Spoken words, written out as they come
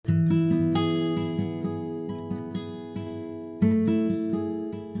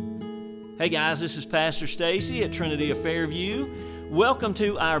Hey guys, this is Pastor Stacey at Trinity of Fairview. Welcome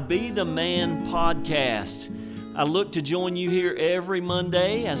to our Be the Man podcast. I look to join you here every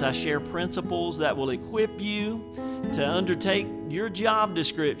Monday as I share principles that will equip you to undertake your job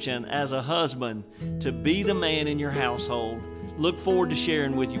description as a husband to be the man in your household. Look forward to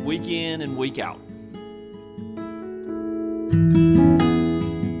sharing with you week in and week out.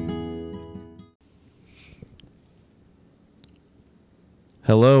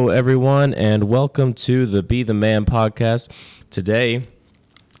 Hello, everyone, and welcome to the Be the Man podcast. Today,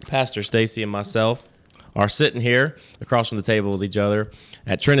 Pastor Stacey and myself are sitting here across from the table with each other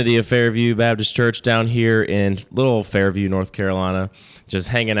at Trinity of Fairview Baptist Church down here in little Fairview, North Carolina, just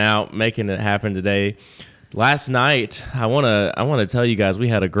hanging out, making it happen today. Last night, I want to tell you guys, we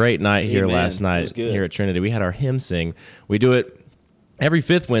had a great night here last night here at Trinity. We had our hymn sing. We do it every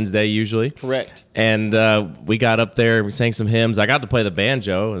fifth Wednesday, usually. Correct. And we got up there and we sang some hymns. I got to play the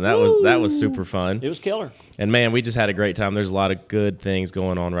banjo, and that was super fun. It was killer. And man, we just had a great time. There's a lot of good things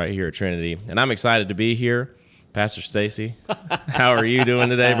going on right here at Trinity, and I'm excited to be here. Pastor Stacey, how are you doing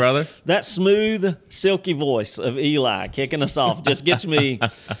today, brother? That smooth, silky voice of Eli kicking us off just gets me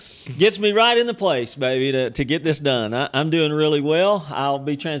right in the place, baby, to get this done. I'm doing really well. I'll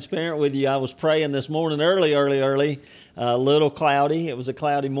be transparent with you. I was praying this morning early, a little cloudy. It was a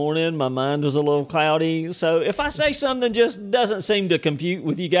cloudy morning. My mind was a little cloudy. So if I say something just doesn't seem to compute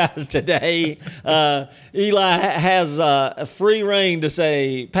with you guys today, Eli has a free rein to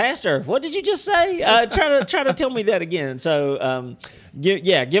say, Pastor, what did you just say? Try to tell me that again. So,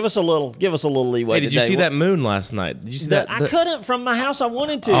 give us a little leeway. Hey, did today. You see that moon last night? Did you see that? I couldn't from my house. I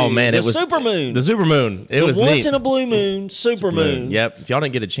wanted to. Oh man, it was super moon. The super moon. It was once neat. in a blue moon, super moon. Yep. If y'all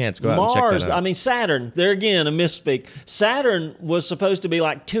didn't get a chance, go out and check that out. I mean Saturn. There again, a misspeak. Saturn was supposed to be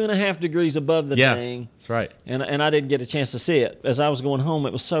like 2.5 degrees above the thing. That's right. And I didn't get a chance to see it. As I was going home,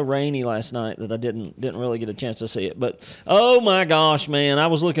 it was so rainy last night that I didn't really get a chance to see it. But oh my gosh, man, I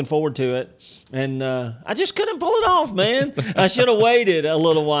was looking forward to it. And I just couldn't pull it off, man. I should have waited a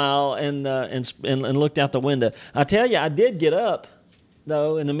little while and looked out the window. I tell you, I did get up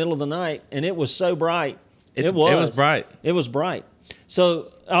though in the middle of the night, and it was so bright. It was bright. It was bright.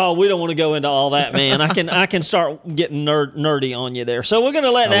 So, we don't want to go into all that, man. I can start getting nerdy on you there. So we're going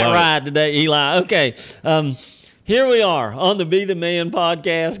to let that ride today, Eli. Okay. Here we are on the Be the Man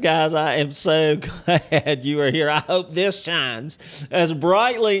podcast, guys. I am so glad you are here. I hope this shines as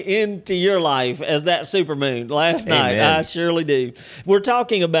brightly into your life as that supermoon last night. I surely do. We're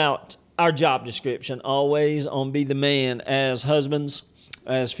talking about our job description, always on Be the Man as husbands,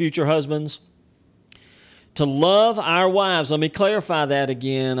 as future husbands, to love our wives. Let me clarify that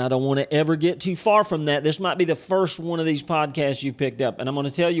again. I don't want to ever get too far from that. This might be the first one of these podcasts you've picked up, and I'm going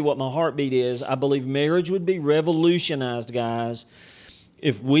to tell you what my heartbeat is. I believe marriage would be revolutionized, guys,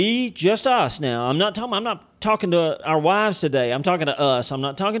 if we, just us now, I'm not talking to our wives today. I'm talking to us. I'm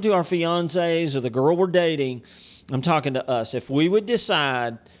not talking to our fiancés or the girl we're dating. I'm talking to us. If we would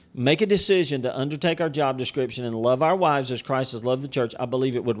make a decision to undertake our job description and love our wives as Christ has loved the church, I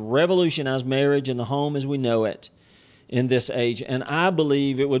believe it would revolutionize marriage and the home as we know it in this age. And I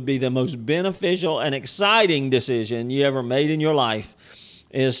believe it would be the most beneficial and exciting decision you ever made in your life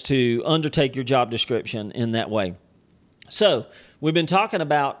is to undertake your job description in that way. So we've been talking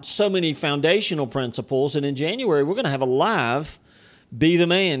about so many foundational principles, and in January we're going to have a live Be the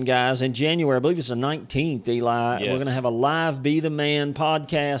Man, guys, in January. I believe it's the 19th, Eli. Yes. We're going to have a live Be the Man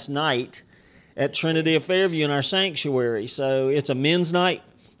podcast night at Trinity of Fairview in our sanctuary. So it's a men's night.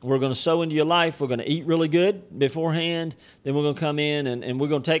 We're going to sow into your life. We're going to eat really good beforehand. Then we're going to come in and we're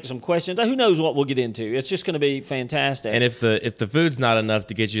going to take some questions. Who knows what we'll get into. It's just going to be fantastic. And if the food's not enough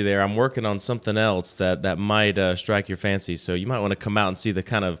to get you there, I'm working on something else that might strike your fancy. So you might want to come out and see the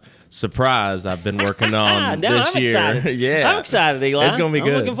kind of surprise I've been working on this year. Excited. Yeah. I'm excited, Eli. It's going to be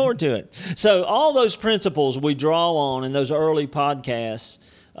good. I'm looking forward to it. So all those principles we draw on in those early podcasts,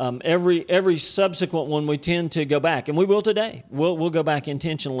 every subsequent one we tend to go back, and we will today. We'll go back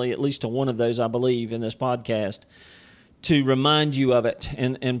intentionally at least to one of those, I believe, in this podcast to remind you of it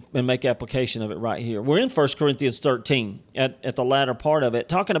and make application of it right here. We're in 1 Corinthians 13 at the latter part of it,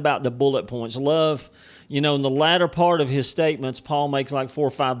 talking about the bullet points. Love, in the latter part of his statements, Paul makes like 4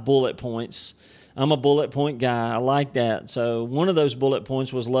 or 5 bullet points. I'm a bullet point guy. I like that. So one of those bullet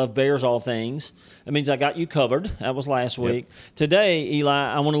points was love bears all things. That means I got you covered. That was last week. Today,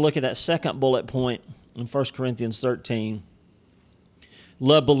 Eli, I want to look at that second bullet point in 1 Corinthians 13.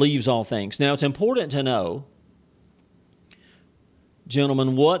 Love believes all things. Now, it's important to know,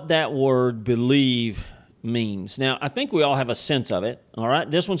 gentlemen, what that word believe means. Now, I think we all have a sense of it, all right?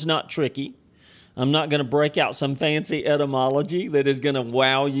 This one's not tricky. I'm not going to break out some fancy etymology that is going to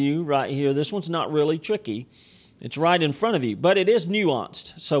wow you right here. This one's not really tricky. It's right in front of you, but it is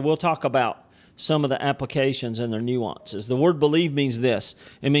nuanced. So we'll talk about some of the applications and their nuances. The word believe means this.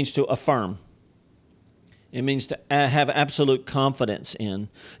 It means to affirm. It means to have absolute confidence in.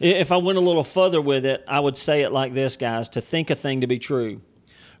 If I went a little further with it, I would say it like this, guys, to think a thing to be true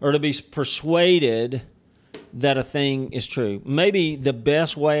or to be persuaded that a thing is true. Maybe the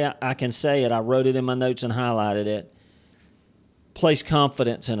best way I can say it, I wrote it in my notes and highlighted it, place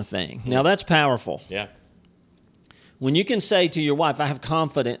confidence in a thing. Now, that's powerful. Yeah. When you can say to your wife, I have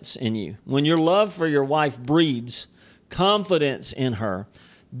confidence in you. When your love for your wife breeds confidence in her,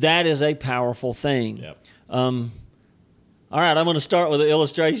 that is a powerful thing. Yep. All right, I'm going to start with an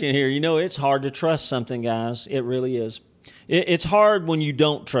illustration here. You know, it's hard to trust something, guys. It really is. It's hard when you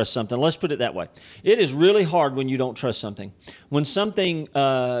don't trust something. Let's put it that way. It is really hard when you don't trust something. When something,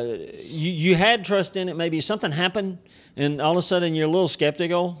 you had trust in it, maybe something happened, and all of a sudden you're a little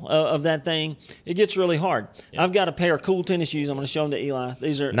skeptical of that thing, it gets really hard. Yeah. I've got a pair of cool tennis shoes. I'm going to show them to Eli.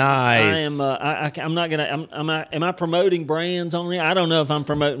 These are nice. I'm not going to, am I promoting brands on here? I don't know if I'm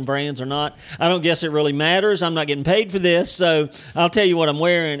promoting brands or not. I don't guess it really matters. I'm not getting paid for this, so I'll tell you what I'm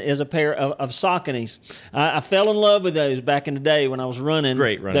wearing is a pair of Sauconys. I fell in love with those back in the day when I was running.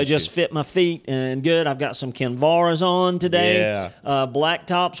 Great running They just shoes. fit my feet and good. I've got some Kenvaras on today. Yeah. Black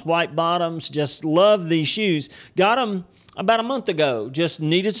tops, white bottoms. Just love these shoes. Got them about a month ago. Just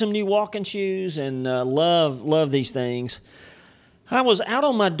needed some new walking shoes and love these things. I was out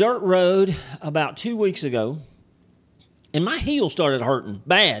on my dirt road about 2 weeks ago, and my heel started hurting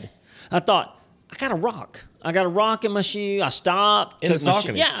bad. I thought, I got a rock. I got a rock in my shoe. I stopped. In the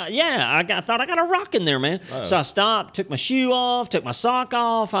Sauconys? Yeah. I thought I got a rock in there, man. Oh. So I stopped, took my shoe off, took my sock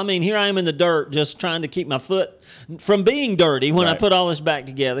off. I mean, here I am in the dirt just trying to keep my foot from being dirty when I Right. put all this back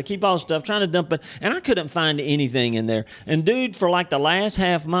together, keep all this stuff, trying to dump it. And I couldn't find anything in there. And, dude, for like the last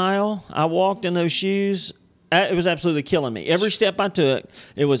half mile, I walked in those shoes. It was absolutely killing me. Every step I took,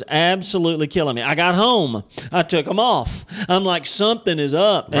 it was absolutely killing me. I got home. I took them off. I'm like, something is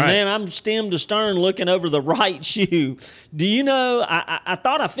up. And, Right. man, I'm stem to stern looking over the right shoe. Do you know, I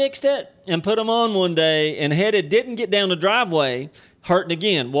thought I fixed it and put them on one day and didn't get down the driveway, hurting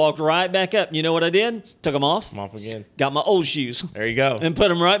again. Walked right back up. You know what I did? Took them off. I'm off again. Got my old shoes. There you go. And put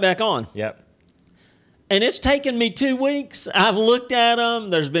them right back on. Yep. And it's taken me 2 weeks. I've looked at them.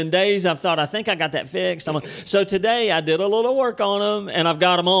 There's been days I've thought, I think I got that fixed. So today I did a little work on them, and I've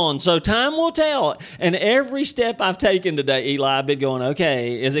got them on. So time will tell. And every step I've taken today, Eli, I've been going,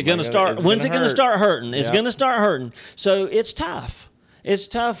 okay, is it going to start? When's it going to start hurting? It's going to start hurting. So it's tough. It's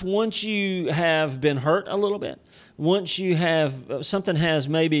tough once you have been hurt a little bit. Once you have something has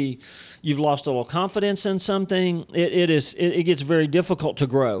maybe you've lost a little confidence in something, it gets very difficult to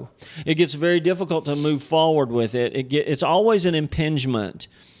grow. It gets very difficult to move forward with it. It's always an impingement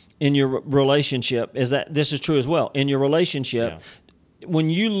in your relationship. This is true as well in your relationship. Yeah.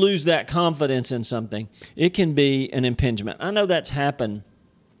 When you lose that confidence in something, it can be an impingement. I know that's happened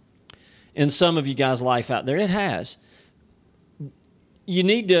in some of you guys' life out there. It has. You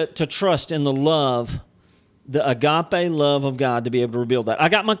need to trust in the love, the agape love of God to be able to rebuild that. I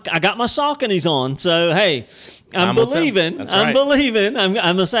got my Sauconys on, so hey, I'm believing. That's I'm right. believing. I'm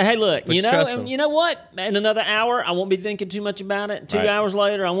gonna say, hey, look, But you know, you know what? In another hour, I won't be thinking too much about it. 2 Right. hours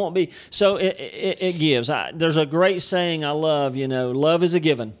later, I won't be. So it gives. There's a great saying I love. You know, love is a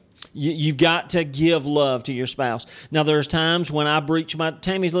given. You've got to give love to your spouse. Now, there's times when I breach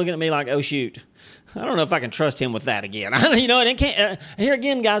Tammy's looking at me like, oh, shoot. I don't know if I can trust him with that again. You know, and it can't. Here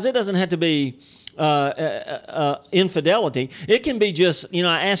again, guys, it doesn't have to be infidelity. It can be just, you know,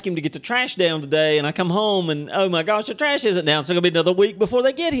 I ask him to get the trash down today, and I come home, and oh my gosh, the trash isn't down. So it'll be another week before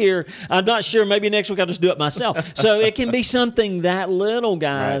they get here. I'm not sure. Maybe next week I'll just do it myself. So it can be something that little,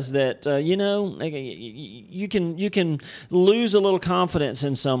 guys, right. That you know, you can lose a little confidence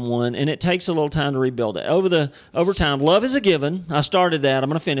in someone, and it takes a little time to rebuild it. Over time, love is a given. I started that. I'm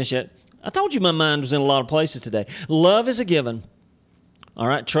going to finish it. I told you my mind was in a lot of places today. Love is a given. All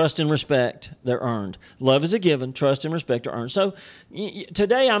right, trust and respect, they're earned. Love is a given, trust and respect are earned. So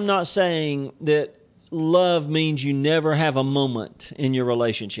today I'm not saying that love means you never have a moment in your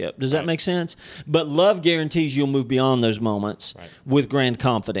relationship. Does that make sense? But love guarantees you'll move beyond those moments with grand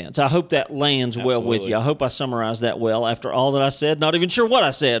confidence. I hope that lands well with you. I hope I summarized that well after all that I said. Not even sure what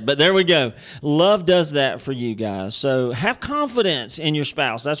I said, but there we go. Love does that for you guys. So have confidence in your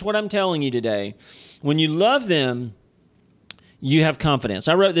spouse. That's what I'm telling you today. When you love them, you have confidence.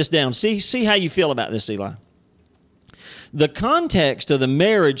 I wrote this down. See how you feel about this, Eli. The context of the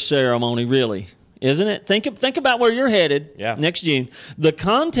marriage ceremony really isn't it? Think about where you're headed next June. The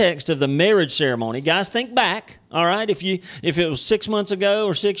context of the marriage ceremony, guys, think back, all right? If it was 6 months ago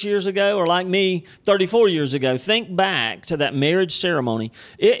or 6 years ago or like me, 34 years ago, think back to that marriage ceremony.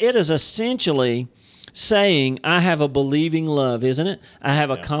 It is essentially saying, I have a believing love, isn't it? I have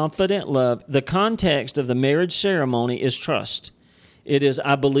a confident love. The context of the marriage ceremony is trust. It is,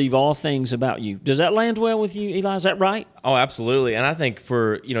 I believe all things about you. Does that land well with you, Eli? Is that right? Oh, absolutely. And I think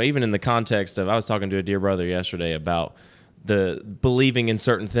for, even in the context of, I was talking to a dear brother yesterday about the believing in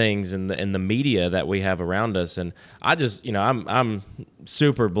certain things in the media that we have around us. And I just, I'm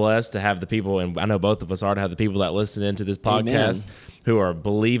super blessed to have the people, and I know both of us are, to have the people that listen into this podcast who are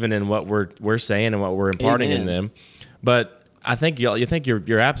believing in what we're saying and what we're imparting in them. But I think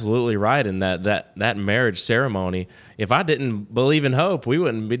you're absolutely right in that marriage ceremony. If I didn't believe in hope, we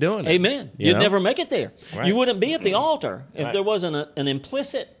wouldn't be doing it. Amen. You'd never make it there. Right. You wouldn't be at the altar if there wasn't an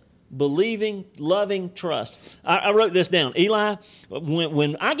implicit, believing, loving trust. I wrote this down, Eli.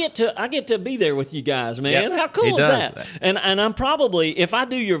 When I get to be there with you guys, man, how cool is that? And I'm probably, if I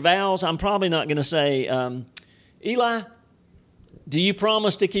do your vows, I'm probably not going to say, Eli, do you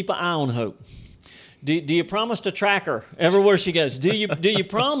promise to keep an eye on Hope? Do you promise to track her everywhere she goes? Do you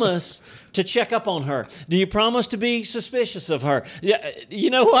promise to check up on her? Do you promise to be suspicious of her? Yeah, you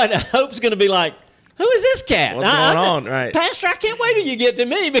know what? Hope's going to be like, who is this cat? What's going on? Right. Pastor, I can't wait till you get to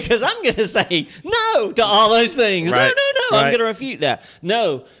me because I'm going to say no to all those things. Right. No. I'm going to refute that.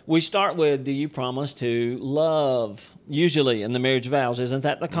 No, we start with, do you promise to love? Usually in the marriage vows, isn't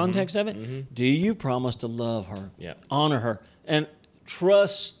that the context of it? Mm-hmm. Do you promise to love her, honor her, and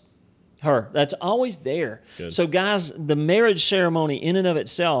trust her? That's always there. So guys, the marriage ceremony in and of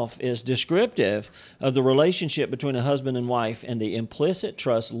itself is descriptive of the relationship between a husband and wife, and the implicit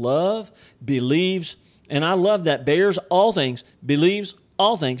trust, love, believes, and I love that, bears all things, believes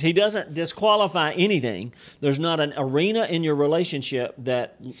all things. He doesn't disqualify anything. There's not an arena in your relationship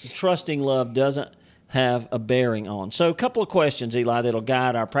that trusting love doesn't have a bearing on. So a couple of questions, Eli, that'll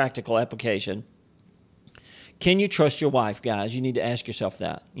guide our practical application. Can you trust your wife, guys? You need to ask yourself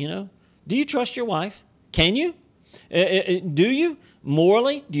that, Do you trust your wife? Can you? Do you?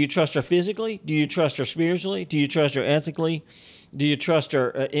 Morally? Do you trust her physically? Do you trust her spiritually? Do you trust her ethically? Do you trust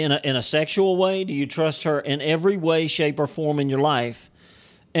her in a sexual way? Do you trust her in every way, shape, or form in your life?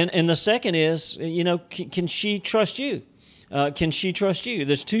 And the second is, can she trust you? Can she trust you?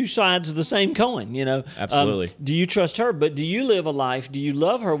 There's two sides of the same coin, Absolutely. Do you trust her? But do you live a life? Do you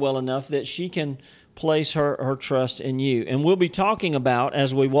love her well enough that she can place her trust in you? And we'll be talking about,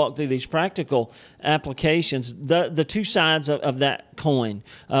 as we walk through these practical applications, the two sides of that coin.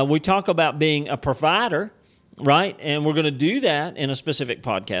 We talk about being a provider, right? And we're going to do that in a specific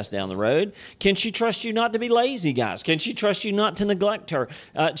podcast down the road. Can she trust you not to be lazy, guys? Can she trust you not to neglect her?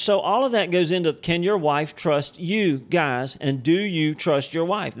 So all of that goes into, can your wife trust you, guys? And do you trust your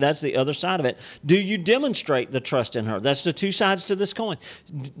wife? That's the other side of it. Do you demonstrate the trust in her? That's the two sides to this coin.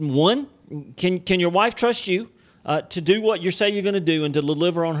 One, can your wife trust you to do what you say you're going to do and to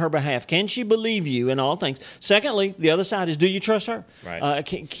deliver on her behalf? Can she believe you in all things? Secondly, the other side is, do you trust her? Right.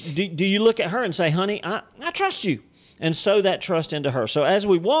 Do you look at her and say, honey, I trust you, and sow that trust into her? So as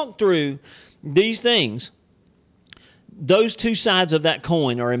we walk through these things, those two sides of that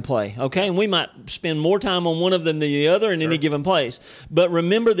coin are in play, okay? And we might spend more time on one of them than the other in any given place. But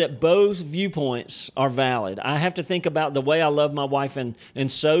remember that both viewpoints are valid. I have to think about the way I love my wife and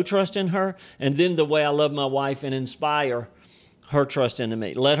sow trust in her, and then the way I love my wife and inspire her trust into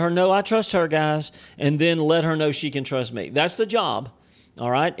me. Let her know I trust her, guys, and then let her know she can trust me. That's the job,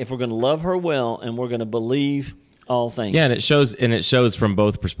 all right? If we're going to love her well and we're going to believe all things. Yeah, and it shows from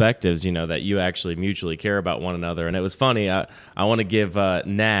both perspectives, that you actually mutually care about one another. And it was funny. I want to give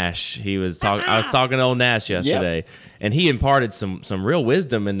Nash. I was talking to old Nash yesterday, and he imparted some real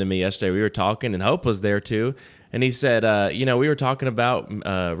wisdom into me yesterday. We were talking, and Hope was there too. And he said, we were talking about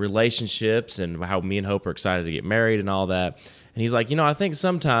relationships and how me and Hope are excited to get married and all that. And he's like, I think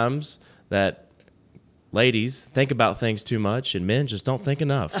sometimes that ladies think about things too much, and men just don't think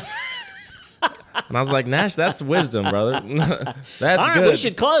enough. And I was like, Nash, that's wisdom, brother. That's all right, good. We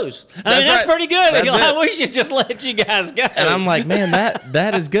should close. That's pretty good. We should just let you guys go. And I'm like, man,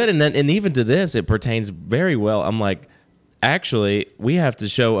 that is good. And even to this, it pertains very well. I'm like, actually, we have to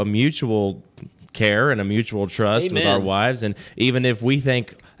show a mutual care and a mutual trust with our wives. And even if we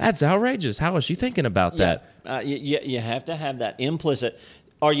think, that's outrageous, how is she thinking about that? You have to have that implicit.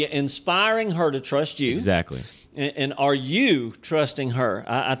 Are you inspiring her to trust you? Exactly. And are you trusting her?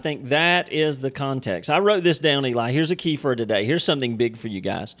 I think that is the context. I wrote this down, Eli. Here's a key for today. Here's something big for you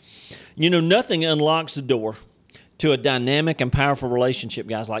guys. Nothing unlocks the door to a dynamic and powerful relationship,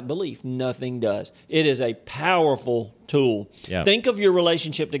 guys, like belief. Nothing does. It is a powerful tool. Yeah. Think of your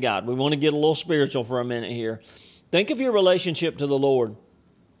relationship to God. We want to get a little spiritual for a minute here. Think of your relationship to the Lord.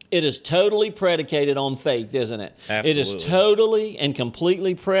 It is totally predicated on faith, isn't it? Absolutely. It is totally and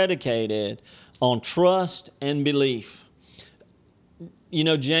completely predicated on trust and belief. You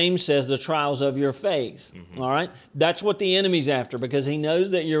know, James says the trials of your faith, all right? That's what the enemy's after, because he knows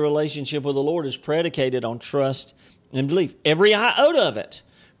that your relationship with the Lord is predicated on trust and belief. Every iota of it,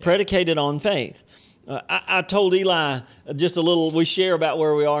 predicated on faith. I told Eli just a little, we share about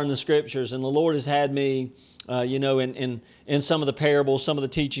where we are in the Scriptures, and the Lord has had me, in some of the parables, some of the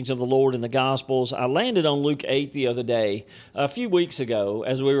teachings of the Lord in the Gospels. I landed on Luke 8 the other day, a few weeks ago,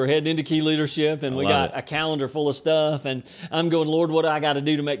 as we were heading into key leadership, and we got a calendar full of stuff, and I'm going, Lord, what do I got to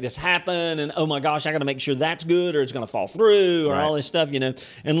do to make this happen? And oh my gosh, I got to make sure that's good, or it's going to fall through, or all this stuff, And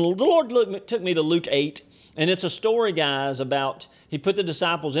the Lord took me to Luke 8, and it's a story, guys, about he put the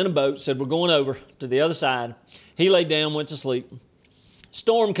disciples in a boat, said, we're going over to the other side. He laid down, went to sleep.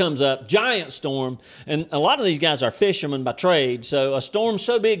 Storm comes up, giant storm, and a lot of these guys are fishermen by trade, so a storm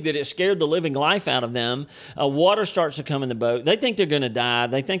so big that it scared the living life out of them. Water starts to come in the boat. They think they're going to die.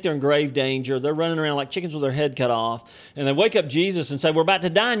 They think they're in grave danger. They're running around like chickens with their head cut off, and they wake up Jesus and say, we're about to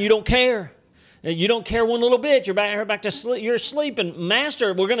die, and you don't care. You don't care one little bit. You're back to sleep. You're sleeping.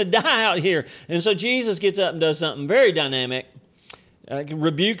 Master, we're going to die out here. And so Jesus gets up and does something very dynamic.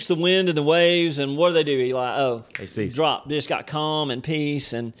 Rebukes the wind and the waves, and what do? Eli? They cease. Drop. Just got calm and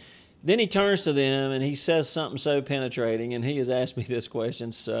peace, and then he turns to them and he says something so penetrating, and he has asked me this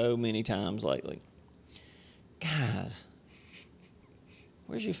question so many times lately. Guys,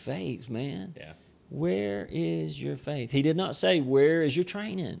 where's your faith, man? Yeah. Where is your faith? He did not say, where is your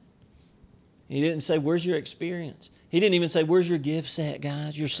training? He didn't say, where's your experience? He didn't even say, where's your gift set,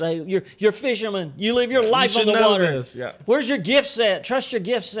 guys? You're fishermen. You live your life on the water. Yeah. Where's your gift set? Trust your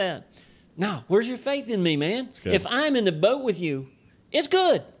gift set. No, where's your faith in me, man? If I'm in the boat with you, it's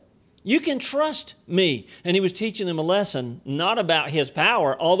good. You can trust me. And he was teaching them a lesson, not about his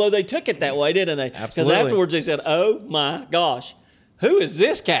power, although they took it that way, didn't they? Absolutely. Because afterwards they said, oh my gosh, who is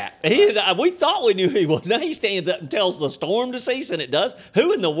this cat? We thought we knew who he was. Now he stands up and tells the storm to cease, and it does.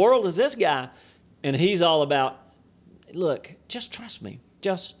 Who in the world is this guy? And he's all about, look, just trust me.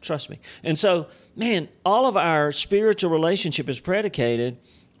 Just trust me. And so, man, all of our spiritual relationship is predicated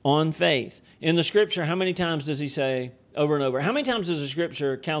on faith. In the Scripture, how many times does he say over and over? How many times does the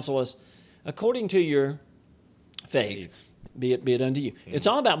Scripture counsel us, according to your faith, be it unto you? It's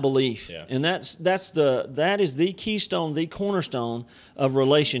all about belief. Yeah. And that is the keystone, the cornerstone of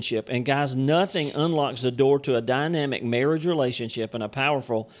relationship. And guys, nothing unlocks the door to a dynamic marriage relationship and a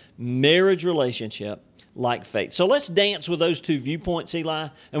powerful marriage relationship like faith. So let's dance with those two viewpoints, Eli,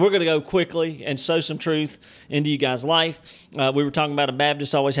 and we're going to go quickly and sow some truth into you guys' life. We were talking about a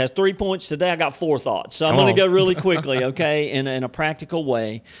Baptist always has 3 points. Today I got 4 thoughts. So I'm going to go really quickly, okay, in a practical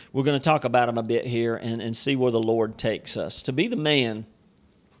way. We're going to talk about them a bit here and see where the Lord takes us. To be the man,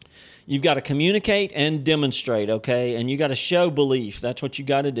 you've got to communicate and demonstrate, okay, and you got to show belief. That's what you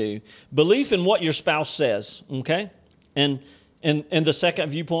got to do. Belief in what your spouse says, okay, and the second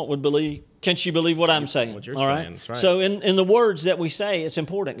viewpoint would believe, can she believe what I'm saying? What you're all right? saying, that's right. So in the words that we say, it's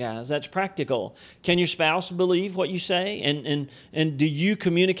important, guys. That's practical. Can your spouse believe what you say? And do you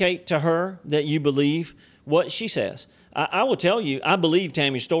communicate to her that you believe what she says? I will tell you, I believe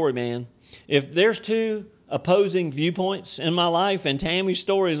Tammy's story, man. If there's 2 opposing viewpoints in my life, and Tammy's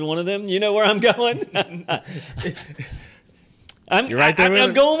story is one of them, you know where I'm going? You're right there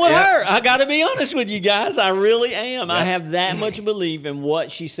I'm going with her. I got to be honest with you guys. I really am. Yeah. I have that much belief in what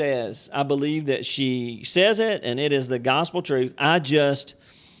she says. I believe that she says it, and it is the gospel truth. I just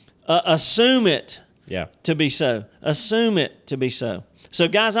assume it to be so. Assume it to be so. So,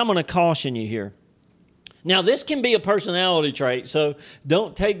 guys, I'm going to caution you here. Now, this can be a personality trait, so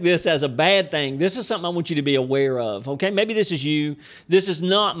don't take this as a bad thing. This is something I want you to be aware of, okay? Maybe this is you. This is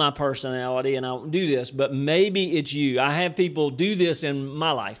not my personality, and I don't do this, but maybe it's you. I have people do this in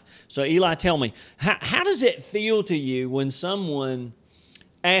my life. So, Eli, tell me, how does it feel to you when someone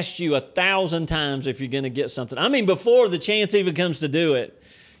asks you 1,000 times if you're going to get something? I mean, before the chance even comes to do it,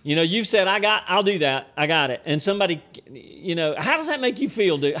 you know, you've said, I'll do that. I got it. And somebody, you know, how does that make you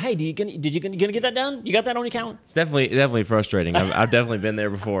feel? Hey, you gonna get that done? You got that on your calendar? It's definitely frustrating. I've definitely been there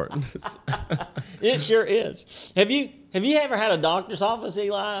before. It sure is. Have you ever had a doctor's office,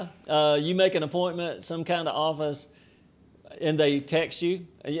 Eli? You make an appointment, some kind of office, and they text you,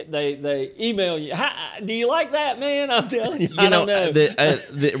 they email you. Do you like that, man? I'm telling you, I don't know.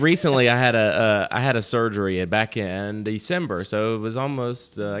 Recently, I had a surgery back in December, so it was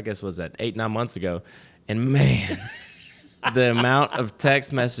almost, I guess, was that 8-9 months ago, And man, the amount of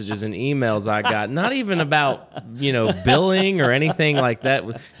text messages and emails I got, not even about, billing or anything like that.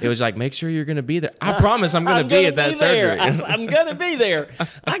 It was like, make sure you're going to be there. I promise I'm going to be at that surgery. I'm going to be there.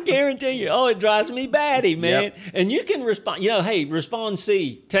 I guarantee you. Oh, it drives me batty, man. Yep. And you can respond, hey, respond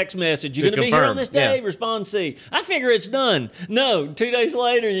C, text message. You're going to be here on this day? Yeah. Respond C. I figure it's done. No, 2 days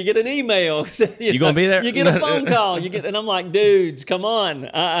later, you get an email. You going to be there? You get a phone call. And I'm like, dudes, come on.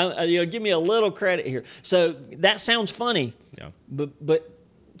 Give me a little credit here. So that sounds funny. Yeah. But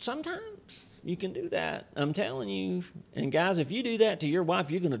sometimes you can do that. I'm telling you. And guys, if you do that to your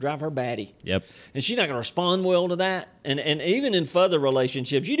wife, you're going to drive her batty. Yep. And she's not going to respond well to that. And even in further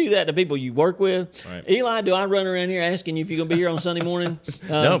relationships, you do that to people you work with. Right. Eli, do I run around here asking you if you're going to be here on Sunday morning?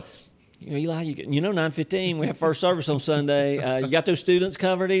 Nope. Eli, 9:15. We have first service on Sunday. You got those students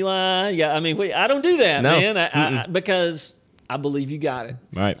covered, Eli? Yeah. I mean, I don't do that, no. man. Because I believe you got it.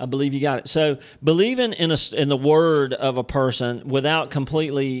 Right. I believe you got it. So believing in the word of a person without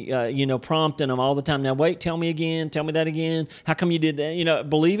completely, prompting them all the time. Now, wait, tell me again. Tell me that again. How come you did that?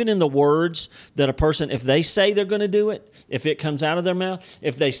 Believing in the words that a person, if they say they're going to do it, if it comes out of their mouth,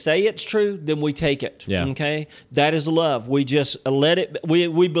 if they say it's true, then we take it. Yeah. Okay? That is love. We just let it,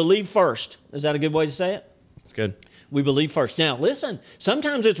 we believe first. Is that a good way to say it? It's good. We believe first. Now, listen,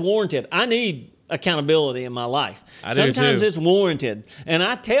 sometimes it's warranted. I need accountability in my life. Sometimes it's warranted. And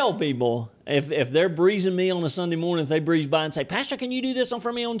I tell people, if they're breezing me on a Sunday morning, if they breeze by and say, Pastor, can you do this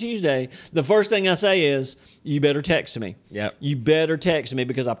for me on Tuesday? The first thing I say is, you better text me. Yep. You better text me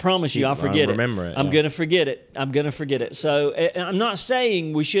because I promise you I'll forget it. Remember it. I'm going to forget it. I'm going to forget it. So I'm not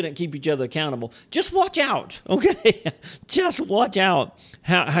saying we shouldn't keep each other accountable. Just watch out, okay? Just watch out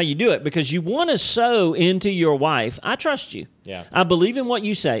how you do it because you want to sow into your wife. I trust you. Yeah. I believe in what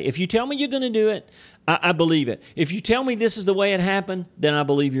you say. If you tell me you're going to do it, I believe it. If you tell me this is the way it happened, then I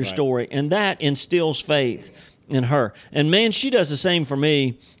believe your story. And that instills faith in her. And man, she does the same for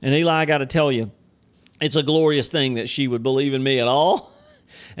me. And Eli, I got to tell you, it's a glorious thing that she would believe in me at all.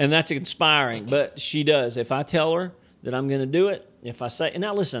 And that's inspiring. But she does. If I tell her that I'm going to do it, if I say, and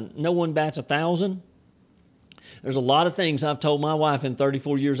now listen, no one bats 1,000. There's a lot of things I've told my wife in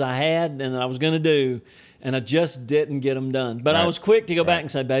 34 years I had and that I was going to do, and I just didn't get them done. But I was quick to go back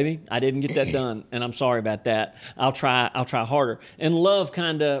and say, baby, I didn't get that done, and I'm sorry about that. I'll try harder. And love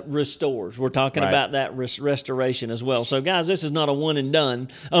kind of restores. We're talking about that restoration as well. So, guys, this is not a one and done.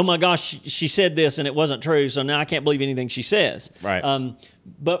 Oh, my gosh, she said this, and it wasn't true, so now I can't believe anything she says. Right.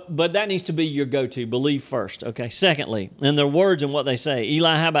 But that needs to be your go-to. Believe first, okay? Secondly, in their words and what they say.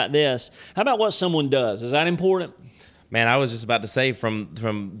 Eli, how about this? How about what someone does? Is that important? Man, I was just about to say from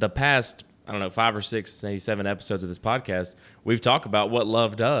the past, 5 or 6, maybe 7 episodes of this podcast, we've talked about what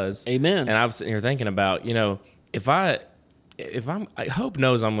love does. Amen. And I was sitting here thinking about, I hope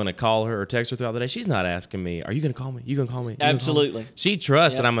knows I'm going to call her or text her throughout the day. She's not asking me, are you going to call me? You going to call me? Absolutely. She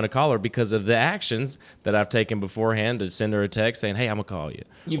trusts that I'm going to call her because of the actions that I've taken beforehand to send her a text saying, hey, I'm going to call you.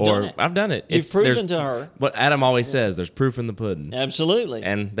 You've done it. I've done it. You've proven to her. What Adam always says, there's proof in the pudding. Absolutely.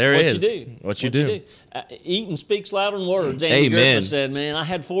 And there is. What you do. Eating speaks louder than words. Andy Amen. Griffith said, man, I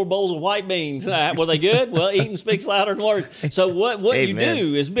had 4 bowls of white beans. Were they good? Well, eating speaks louder than words. So what you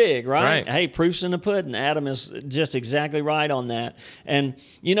do is big, right? Hey, proof's in the pudding. Adam is just exactly right on that. And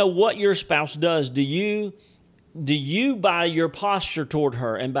you know what your spouse does, do you by your posture toward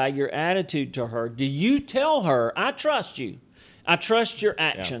her and by your attitude to her, do you tell her, I trust you? I trust your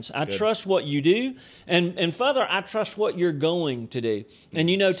actions. I trust what you do. And further, I trust what you're going to do. And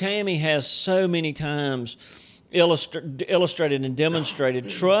Tammy has so many times illustrated and demonstrated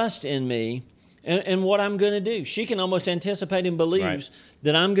trust in me and what I'm going to do. She can almost anticipate and believes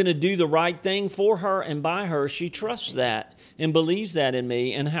that I'm going to do the right thing for her and by her. She trusts that and believes that in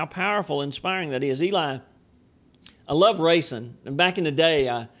me, and how powerful, inspiring that is. Eli, I love racing. And back in the day,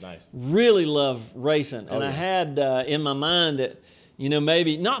 I really loved racing. And I had in my mind that,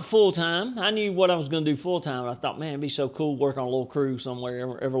 maybe not full-time. I knew what I was going to do full-time. I thought, man, it'd be so cool work on a little crew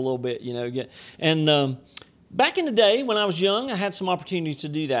somewhere every little bit, And back in the day when I was young, I had some opportunities to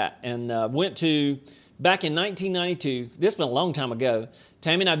do that. And went to, back in 1992, this has been a long time ago,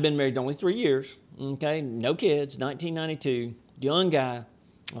 Tammy and I had been married only 3 years. Okay, no kids, 1992, young guy.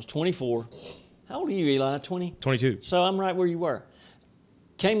 I was 24. How old are you, Eli? 20? 22. So I'm right where you were.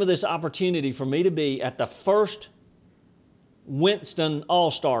 Came with this opportunity for me to be at the first Winston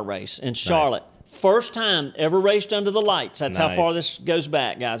All-Star race in Charlotte. First time ever raced under the lights. That's how far this goes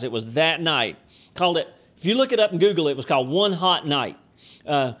back, guys. It was that night. Called it, if you look it up and Google it, it was called One Hot Night.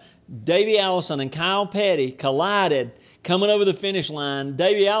 Davey Allison and Kyle Petty collided. coming over the finish line.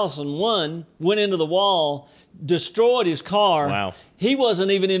 Davey Allison won, went into the wall, destroyed his car. Wow. He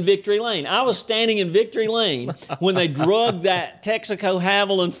wasn't even in victory lane. I was standing in victory lane when they drugged that Texaco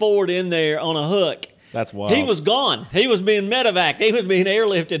Haviland Ford in there on a hook. That's wild. He was gone. He was being medevaced. He was being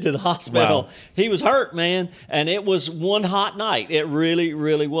airlifted to the hospital. Wow. He was hurt, man, and it was one hot night. It really,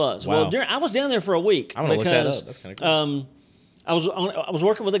 really was. Wow. Well, I was down there for a week. I want to look that up. That's kind of cool. I was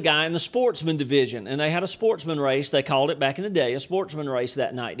working with a guy in the sportsman division, and they had a sportsman race. They called it back in the day a sportsman race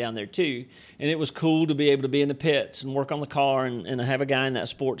that night down there too. And it was cool to be able to be in the pits and work on the car and have a guy in that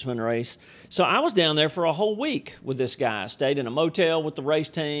sportsman race. So I was down there for a whole week with this guy. I stayed in a motel with the race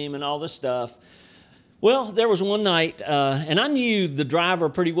team and all this stuff. Well, there was one night, and I knew the driver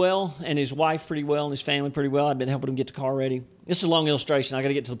pretty well and his wife pretty well and his family pretty well. I'd been helping him get the car ready. This is a long illustration. I got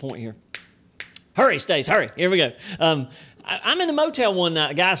to get to the point here. Hurry, Stace, hurry. Here we go. I'm in the motel one night.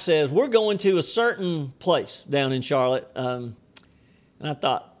 A guy says, we're going to a certain place down in Charlotte. And I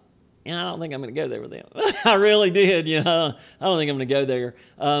thought, I don't think I'm going to go there with them. I really did, I don't think I'm going to go there.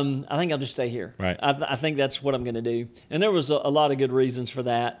 I think I'll just stay here. Right. I think that's what I'm going to do. And there was a lot of good reasons for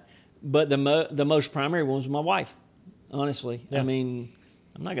that. But the most primary one was my wife, honestly. Yeah. I mean,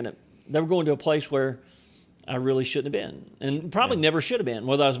 I'm not going to, they were going to a place where I really shouldn't have been, and probably never should have been.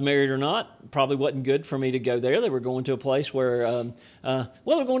 Whether I was married or not, probably wasn't good for me to go there. They were going to a place where, they're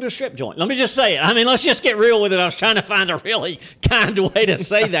going to a strip joint. Let me just say it. I mean, let's just get real with it. I was trying to find a really kind way to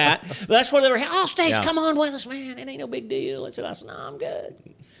say that. But that's where they were. Oh, Stace, come on with us, man. It ain't no big deal. I said, no, I'm good.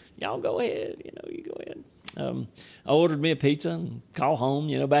 Y'all go ahead. You go ahead. I ordered me a pizza and call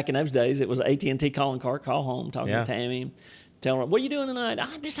home. Back in those days, it was AT&T calling card, call home, talking to Tammy. Tell her, what are you doing tonight?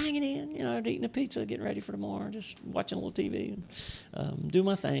 I'm just hanging in, eating a pizza, getting ready for tomorrow, just watching a little TV, and do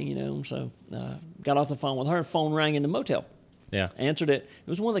my thing, So got off the phone with her. Phone rang in the motel. Yeah. Answered it. It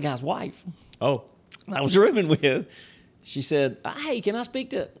was one of the guy's wife. Oh. I was rooming with. She said, hey, can I speak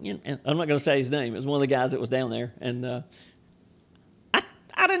to, and I'm not going to say his name. It was one of the guys that was down there. And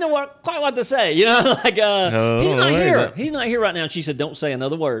I didn't know quite what to say, he's not here. He's not here right now. And she said, don't say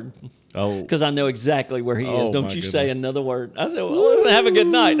another word. Oh. Because I know exactly where he is. Don't you say another word. I said, well, have a good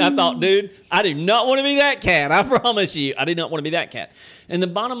night. And I thought, dude, I do not want to be that cat. I promise you. I did not want to be that cat. And the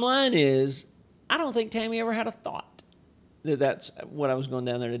bottom line is, I don't think Tammy ever had a thought that that's what I was going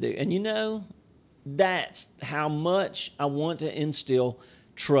down there to do. And that's how much I want to instill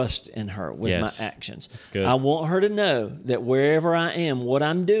trust in her with my actions. That's good. I want her to know that wherever I am, what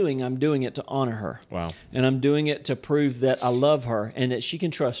I'm doing it to honor her. Wow. And I'm doing it to prove that I love her and that she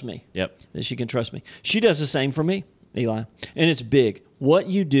can trust me. Yep. That she can trust me. She does the same for me, Eli. And it's big. What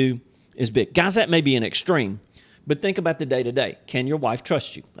you do is big. Guys, that may be an extreme, but think about the day-to-day. Can your wife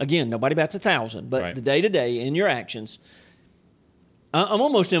trust you? Again, nobody bats 1,000, but the day-to-day in your actions. I'm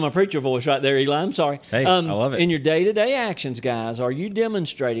almost in my preacher voice right there, Eli. I'm sorry. Hey, I love it. In your day-to-day actions, guys, are you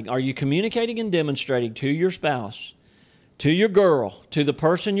demonstrating, are you communicating and demonstrating to your spouse, to your girl, to the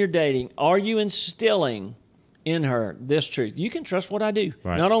person you're dating, are you instilling in her this truth? You can trust what I do,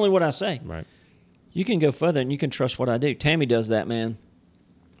 not only what I say. Right. You can go further and you can trust what I do. Tammy does that, man.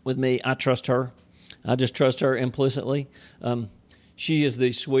 With me, I trust her. I just trust her implicitly. She is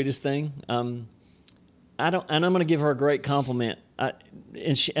the sweetest thing. And I'm going to give her a great compliment.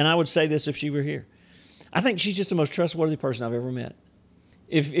 And I would say this if she were here. I think she's just the most trustworthy person I've ever met.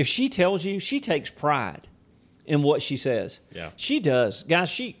 If she tells you, she takes pride in what she says. Yeah. She does.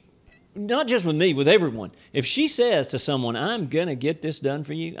 Guys, not just with me, with everyone. If she says to someone, I'm going to get this done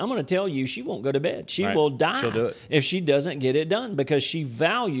for you, I'm going to tell you she won't go to bed. She will die if she doesn't get it done because she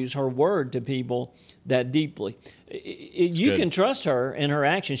values her word to people that deeply. You can trust her in her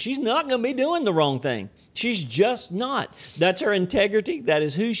actions. She's not going to be doing the wrong thing. She's just not. That's her integrity. That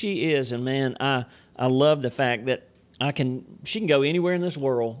is who she is. And man, I love the fact that she can go anywhere in this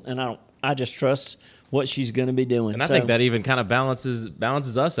world, and I just trust what she's going to be doing. And I think that even kind of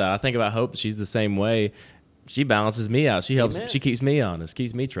balances us out. I think about Hope. She's the same way. She balances me out. She helps. Amen. She keeps me honest,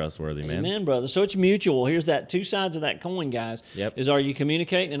 keeps me trustworthy, man. Amen, brother. So it's mutual. Here's that two sides of that coin, guys. Yep. Is are you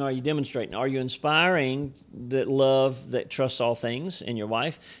communicating and are you demonstrating? Are you inspiring that love that trusts all things in your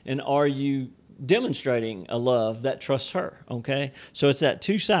wife? And are you demonstrating a love that trusts her, okay? So it's that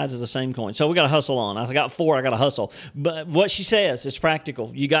two sides of the same coin. So we got to hustle on. I got 4, I got to hustle. But what she says, it's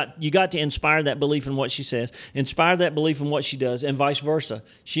practical. You got to inspire that belief in what she says, inspire that belief in what she does, and vice versa.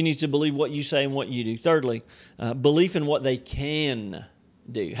 She needs to believe what you say and what you do. Thirdly, belief in what they can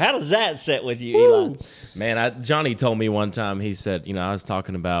do. How does that sit with you, Eli? Man, Johnny told me one time, he said, I was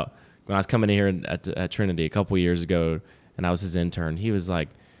talking about when I was coming here at Trinity a couple years ago, and I was his intern. He was like,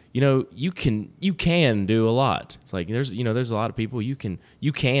 you can do a lot. It's like there's a lot of people you can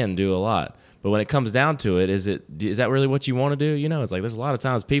do a lot, But when it comes down to it, is that really what you want to do? You know, it's like there's a lot of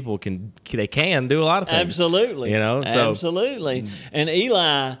times people can do a lot of things. Absolutely. You know, so absolutely. And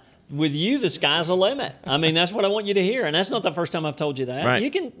Eli, with you, the sky's the limit. I mean, that's what I want you to hear. And that's not the first time I've told you that.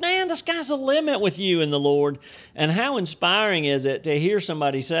 Right. The sky's the limit with you and the Lord. And how inspiring is it to hear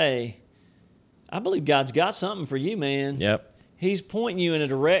somebody say, I believe God's got something for you, man. Yep. He's pointing you in a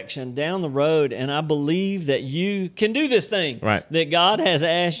direction down the road, and I believe that you can do this thing that God has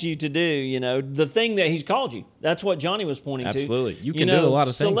asked you to do, you know, the thing that He's called you. That's what Johnny was pointing to. Absolutely. You can do a lot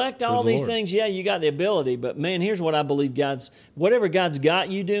of things. Select all these things. Yeah, you got the ability, but man, here's what I believe whatever God's got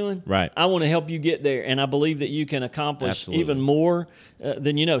you doing, I want to help you get there, and I believe that you can accomplish even more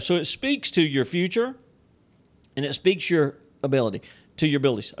than you know. So it speaks to your future, and it speaks to your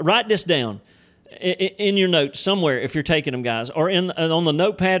abilities. Write this down in your notes somewhere if you're taking them, guys, or on the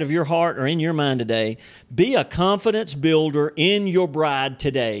notepad of your heart or in your mind today. Be a confidence builder in your bride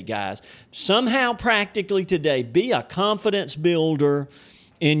today, guys. Somehow, practically today, be a confidence builder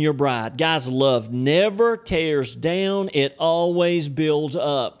in your bride. Guys, love never tears down. It always builds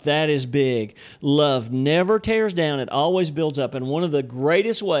up. That is big. Love never tears down. It always builds up. And one of the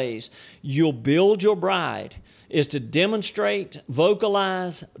greatest ways you'll build your bride is to demonstrate,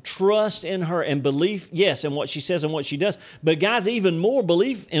 vocalize, trust in her, and belief, yes, in what she says and what she does. But guys, even more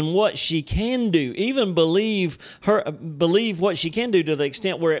belief in what she can do. Even believe what she can do to the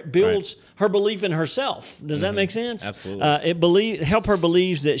extent where it builds her belief in herself. Does that make sense? Absolutely. Help her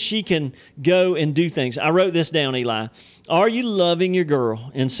believe that she can go and do things. I wrote this down, Eli. Are you loving your girl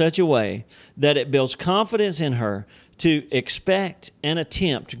in such a way that it builds confidence in her to expect and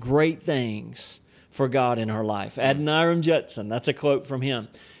attempt great things for God in her life? Adoniram Judson, that's a quote from him.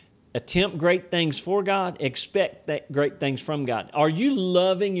 Attempt great things for God, expect great things from God. Are you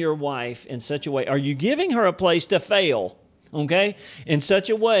loving your wife in such a way? Are you giving her a place to fail, okay? In such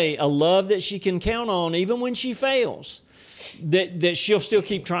a way, a love that she can count on even when she fails, that she'll still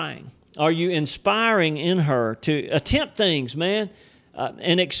keep trying? Are you inspiring in her to attempt things, man,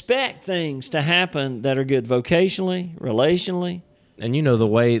 and expect things to happen that are good vocationally, relationally? And you know the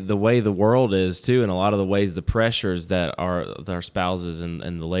way the world is too, and a lot of the ways the pressures that our spouses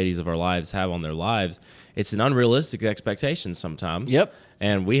and the ladies of our lives have on their lives, it's an unrealistic expectation sometimes. Yep.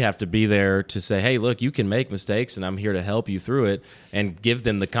 And we have to be there to say, hey, look, you can make mistakes, and I'm here to help you through it, and give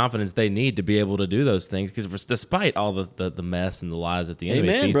them the confidence they need to be able to do those things. Because despite all the mess and the lies that the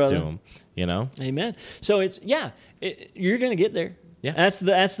enemy feeds to them, you know. Amen. So you're going to get there. Yeah,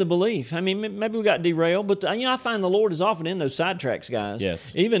 that's the belief. I mean, maybe we got derailed, but I find the Lord is often in those sidetracks, guys.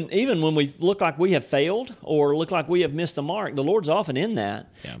 Yes. Even when we look like we have failed or look like we have missed the mark, the Lord's often in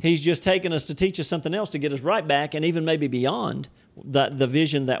that. Yeah. He's just taking us to teach us something else to get us right back, and even maybe beyond the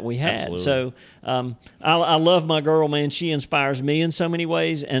vision that we had. Absolutely. So I love my girl, man. She inspires me in so many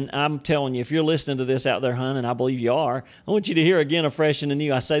ways, and I'm telling you, if you're listening to this out there, hon, and I believe you are, I want you to hear again afresh and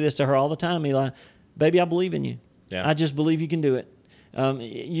anew. I say this to her all the time, Eli. Baby, I believe in you. Yeah. I just believe you can do it.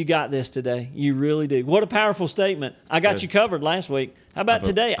 You got this today. You really do. What a powerful statement. I got you covered last week. How about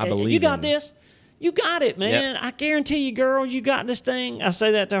today? I believe you got this. You got it, man. Yep. I guarantee you, girl, you got this thing. I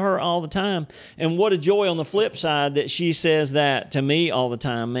say that to her all the time. And what a joy on the flip side that she says that to me all the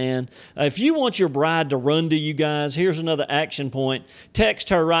time, man. If you want your bride to run to you guys, here's another action point. Text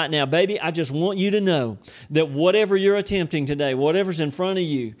her right now. Baby, I just want you to know that whatever you're attempting today, whatever's in front of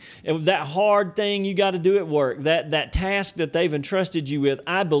you, that hard thing you got to do at work, that task that they've entrusted you with,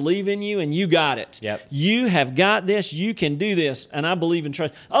 I believe in you and you got it. Yep. You have got this. You can do this. And I believe and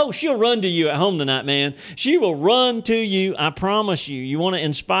trust. Oh, she'll run to you at home tonight, man. She will run to you. I promise you. You want to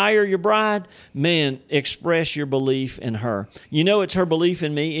inspire your bride? Man, express your belief in her. You know it's her belief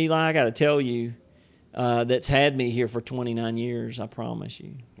in me, Eli. I got to tell you, that's had me here for 29 years. I promise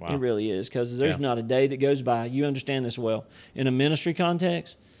you. Wow. It really is, because there's not a day that goes by. You understand this well. In a ministry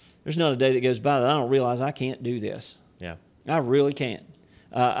context, there's not a day that goes by that I don't realize I can't do this. Yeah. I really can't.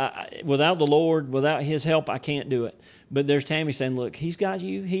 Without the Lord, without His help, I can't do it. But there's Tammy saying, look, He's got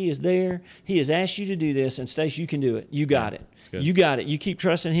you. He is there. He has asked you to do this. And Stacey, you can do it. You got it. You got it. You keep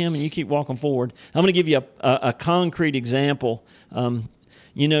trusting Him and you keep walking forward. I'm going to give you a concrete example.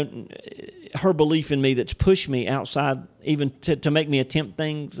 You know, her belief in me that's pushed me outside even to make me attempt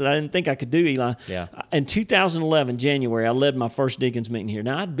things that I didn't think I could do, Eli. Yeah. In 2011, January, I led my first deacons meeting here.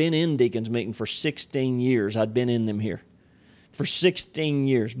 Now, I'd been in deacons meeting for 16 years. I'd been in them here for 16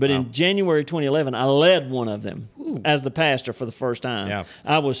 years. But in January 2011, I led one of them as the pastor for the first time. Yeah.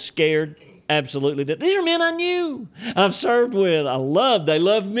 I was scared. Absolutely. These are men I knew. I've served with. They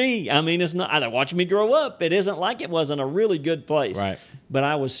loved me. I mean, it's not, they watched me grow up. It isn't like it wasn't a really good place. Right. But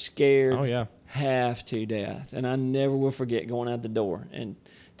I was scared Oh, yeah. half to death. And I never will forget going out the door and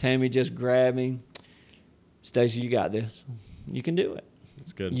Tammy just grabbed me. Stacey, you got this. You can do it.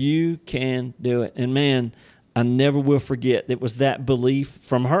 That's good. You can do it. And man, I never will forget it was that belief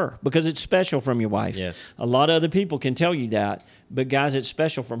from her, because it's special from your wife. Yes. A lot of other people can tell you that, but guys, it's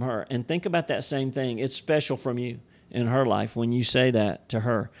special from her. And think about that same thing. It's special from you in her life when you say that to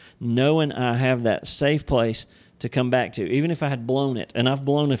her, knowing I have that safe place to come back to, even if I had blown it. And I've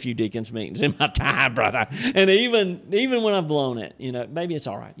blown a few deacons meetings in my time, brother. And even when I've blown it, maybe it's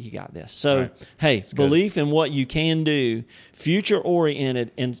all right. You got this. So, right. Hey, belief in what you can do,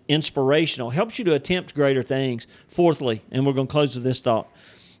 future-oriented and inspirational, helps you to attempt greater things. Fourthly, and we're going to close with this thought,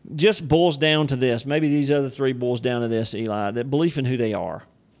 just boils down to this. Maybe these other three boils down to this, Eli, that belief in who they are.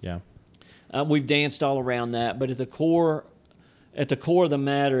 Yeah. We've danced all around that, but at the core of the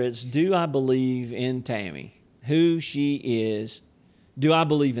matter, it's, do I believe in Tammy? Who she is, do I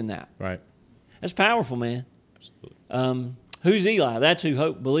believe in that? Right. That's powerful, man. Absolutely. Who's Eli? That's who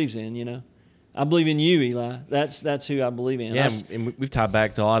Hope believes in, I believe in you, Eli. That's who I believe in. Yeah, and we've tied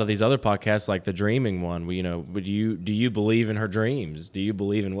back to a lot of these other podcasts, like the dreaming one. But do you believe in her dreams? Do you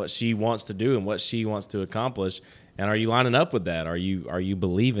believe in what she wants to do and what she wants to accomplish? And are you lining up with that? Are you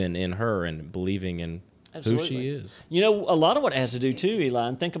believing in her and believing in Absolutely. Who she is? A lot of what it has to do too, Eli,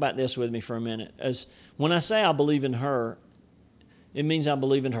 and think about this with me for a minute, is when I say I believe in her, it means I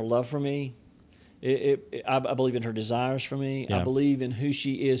believe in her love for me. I believe in her desires for me. Yeah. I believe in who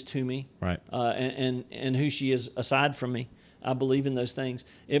she is to me, right? And who she is aside from me. I believe in those things.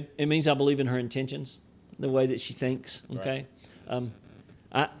 It means I believe in her intentions, the way that she thinks. Okay,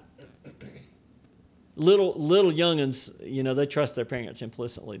 right. Little youngins, they trust their parents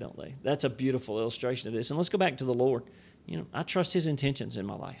implicitly, don't they? That's a beautiful illustration of this. And let's go back to the Lord. I trust His intentions in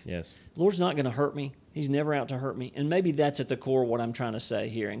my life. Yes. The Lord's not going to hurt me. He's never out to hurt me. And maybe that's at the core of what I'm trying to say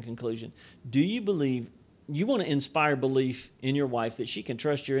here in conclusion. Do you believe, you want to inspire belief in your wife that she can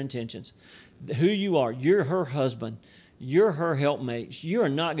trust your intentions, who you are. You're her husband. You're her helpmate. You are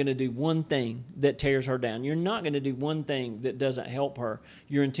not going to do one thing that tears her down. You're not going to do one thing that doesn't help her.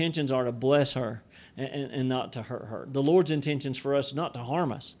 Your intentions are to bless her and not to hurt her. The Lord's intentions for us not to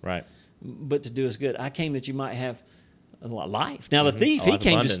harm us, right, but to do us good. I came that you might have a life. Now, the thief, he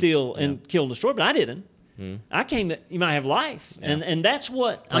came to steal and kill and destroy, but I didn't. I came that you might have life. Yeah. And that's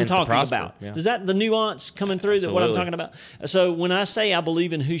what I'm talking about. Yeah. Is that the nuance coming through that what I'm talking about? So when I say I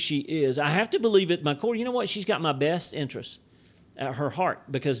believe in who she is, I have to believe at my core, you know what? She's got my best interests at her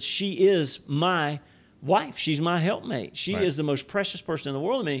heart because she is my wife. She's my helpmate. She is the most precious person in the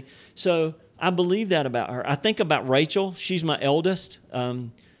world to me. So I believe that about her. I think about Rachel. She's my eldest.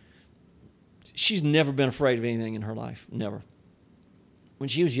 She's never been afraid of anything in her life. Never. When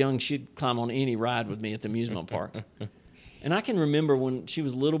she was young, she'd climb on any ride with me at the amusement park. And I can remember when she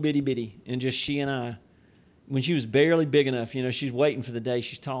was little bitty, and just she and I, when she was barely big enough, she's waiting for the day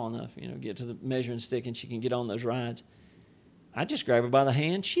she's tall enough, get to the measuring stick and she can get on those rides. I just grabbed her by the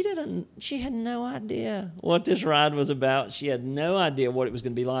hand. She had no idea what this ride was about. She had no idea what it was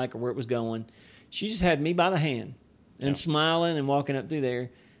going to be like or where it was going. She just had me by the hand and smiling and walking up through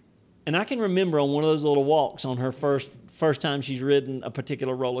there. And I can remember on one of those little walks on her first time she's ridden a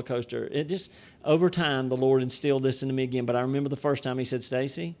particular roller coaster, it just, over time, the Lord instilled this into me again. But I remember the first time He said,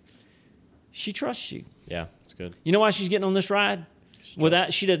 Stacey, she trusts you. Yeah, that's good. You know why she's getting on this ride?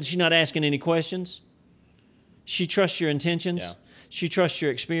 She's not asking any questions. She trusts your intentions. Yeah. She trusts your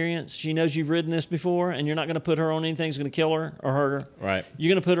experience. She knows you've ridden this before, and you're not going to put her on anything that's going to kill her or hurt her. Right. You're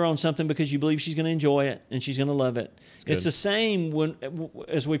going to put her on something because you believe she's going to enjoy it and she's going to love it. It's the same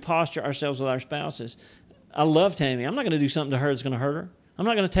as we posture ourselves with our spouses. I love Tammy. I'm not going to do something to her that's going to hurt her. I'm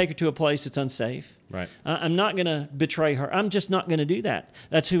not going to take her to a place that's unsafe. Right. I'm not going to betray her. I'm just not going to do that.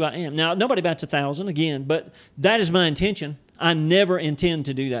 That's who I am. Now, nobody bats 1,000 again, but that is my intention. I never intend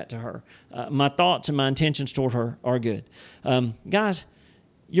to do that to her. My thoughts and my intentions toward her are good. Guys,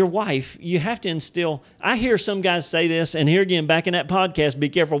 your wife, you have to instill. I hear some guys say this, and here again, back in that podcast, be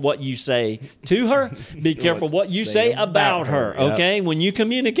careful what you say to her. Be careful what you say about her, okay? Yep. When you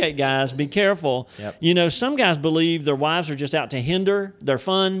communicate, guys, be careful. Yep. Some guys believe their wives are just out to hinder their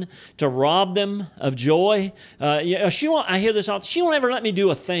fun, to rob them of joy. I hear this all. She won't ever let me do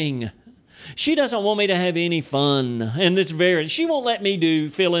a thing. She doesn't want me to have any fun, and she won't let me do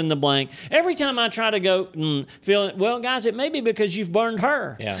fill in the blank. Every time I try to go well, guys, it may be because you've burned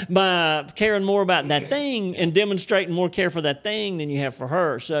her by caring more about that thing and demonstrating more care for that thing than you have for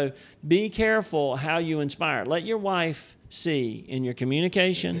her. So be careful how you inspire. Let your wife see in your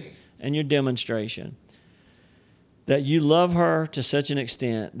communication and your demonstration that you love her to such an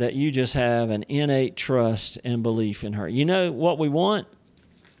extent that you just have an innate trust and belief in her. You know what we want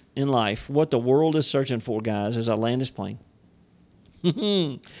in life, what the world is searching for, guys, as I land this plane,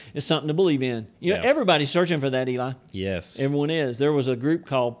 It's something to believe in. You know, everybody's searching for that, Eli. Yes. Everyone is. There was a group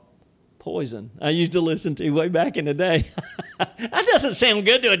called Poison I used to listen to way back in the day. That doesn't sound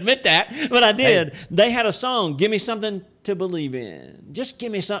good to admit that, but I did. Hey. They had a song, Give Me Something to Believe In. Just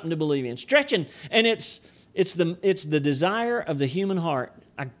give me something to believe in. Stretching, and it's the desire of the human heart.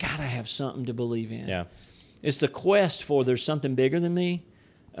 I got to have something to believe in. Yeah. It's the quest for there's something bigger than me.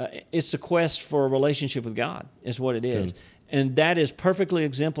 It's the quest for a relationship with God is what it is. Good. And that is perfectly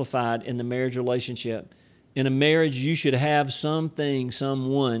exemplified in the marriage relationship. In a marriage, you should have something,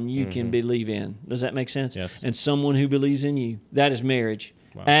 someone you can believe in. Does that make sense? Yes. And someone who believes in you. That is marriage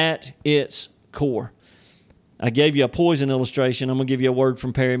at its core. I gave you a Poison illustration. I'm going to give you a word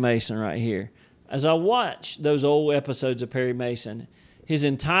from Perry Mason right here. As I watch those old episodes of Perry Mason, his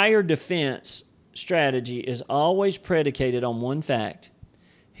entire defense strategy is always predicated on one fact.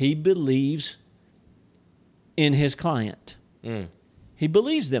 He believes in his client. He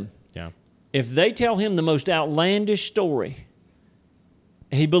believes them. Yeah. If they tell him the most outlandish story,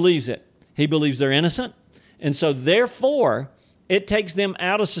 he believes it. He believes they're innocent. And so therefore, it takes them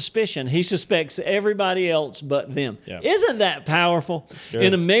out of suspicion. He suspects everybody else but them. Yeah. Isn't that powerful?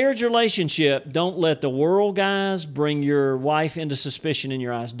 In a marriage relationship, don't let the world, guys, bring your wife into suspicion in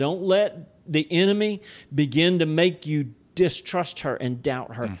your eyes. Don't let the enemy begin to make you distrust her and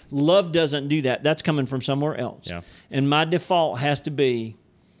doubt her. Love doesn't do that. That's coming from somewhere else. Yeah. And my default has to be,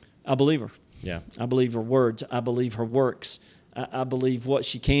 I believe her. Yeah. I believe her words. I believe her works. I believe what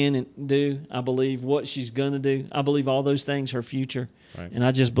she can do. I believe what she's going to do. I believe all those things, her future. Right. And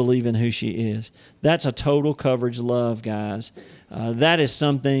I just believe in who she is. That's a total coverage love, guys. That is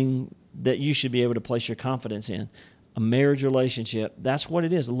something that you should be able to place your confidence in. A marriage relationship, that's what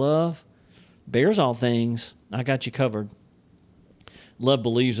it is. Love bears all things. I got you covered. Love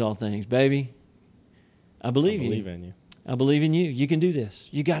believes all things. Baby, I believe in you. I believe in you. You can do this.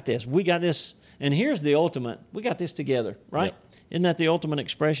 You got this. We got this. And here's the ultimate. We got this together, right? Yep. Isn't that the ultimate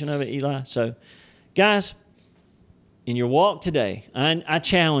expression of it, Eli? So, guys, in your walk today, I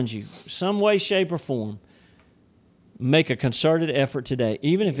challenge you, some way, shape, or form, make a concerted effort today,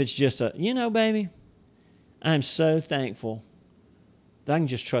 even if it's just baby, I'm so thankful that I can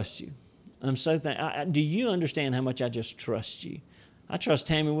just trust you. I'm so thankful. Do you understand how much I just trust you? I trust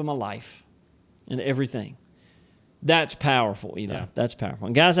Tammy with my life and everything. That's powerful, Eli. Yeah. That's powerful.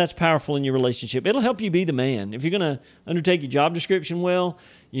 And guys, that's powerful in your relationship. It'll help you be the man. If you're going to undertake your job description well,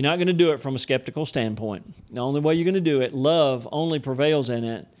 you're not going to do it from a skeptical standpoint. The only way you're going to do it, love only prevails in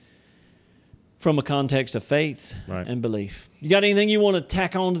it from a context of faith and belief. You got anything you want to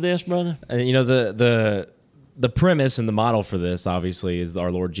tack on to this, brother? The premise and the model for this, obviously, is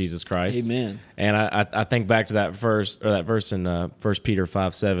our Lord Jesus Christ. Amen. And I think back to that verse in 1 Peter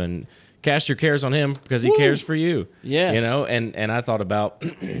 5:7. Cast your cares on him because he cares for you. Yes. And I thought about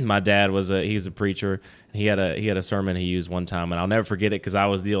my dad he's a preacher. He had a sermon he used one time, and I'll never forget it because I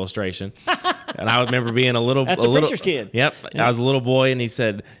was the illustration. And I remember being That's a preacher's kid. Yep. I was a little boy, and he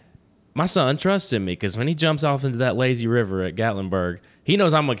said, my son trusts in me because when he jumps off into that lazy river at Gatlinburg, he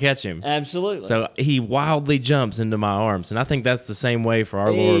knows I'm going to catch him. Absolutely. So he wildly jumps into my arms. And I think that's the same way for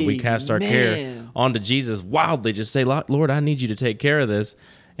our Lord. We cast our care onto Jesus wildly. Just say, Lord, I need you to take care of this.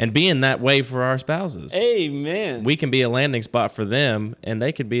 And being that way for our spouses. Amen. We can be a landing spot for them, and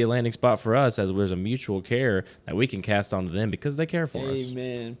they could be a landing spot for us as there's a mutual care that we can cast onto them because they care for us.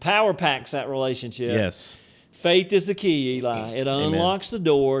 Amen. Power packs that relationship. Yes. Faith is the key, Eli. It unlocks the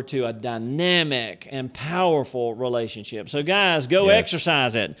door to a dynamic and powerful relationship. So, guys, go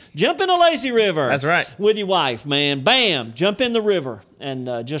exercise it. Jump in the lazy river. That's right. With your wife, man. Bam. Jump in the river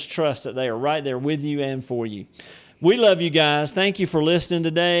and just trust that they are right there with you and for you. We love you guys. Thank you for listening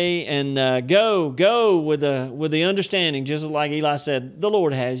today, and go with the understanding, just like Eli said, the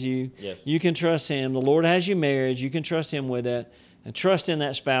Lord has you. Yes. You can trust Him. The Lord has you married. You can trust Him with it, and trust in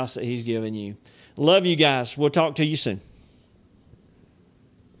that spouse that He's given you. Love you guys. We'll talk to you soon.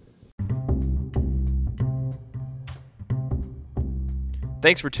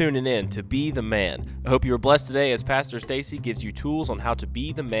 Thanks for tuning in to Be the Man. I hope you were blessed today as Pastor Stacey gives you tools on how to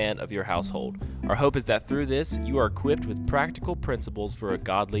be the man of your household. Our hope is that through this, you are equipped with practical principles for a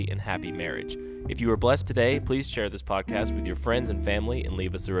godly and happy marriage. If you were blessed today, please share this podcast with your friends and family and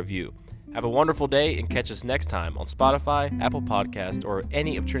leave us a review. Have a wonderful day and catch us next time on Spotify, Apple Podcast, or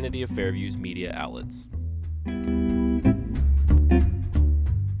any of Trinity of Fairview's media outlets.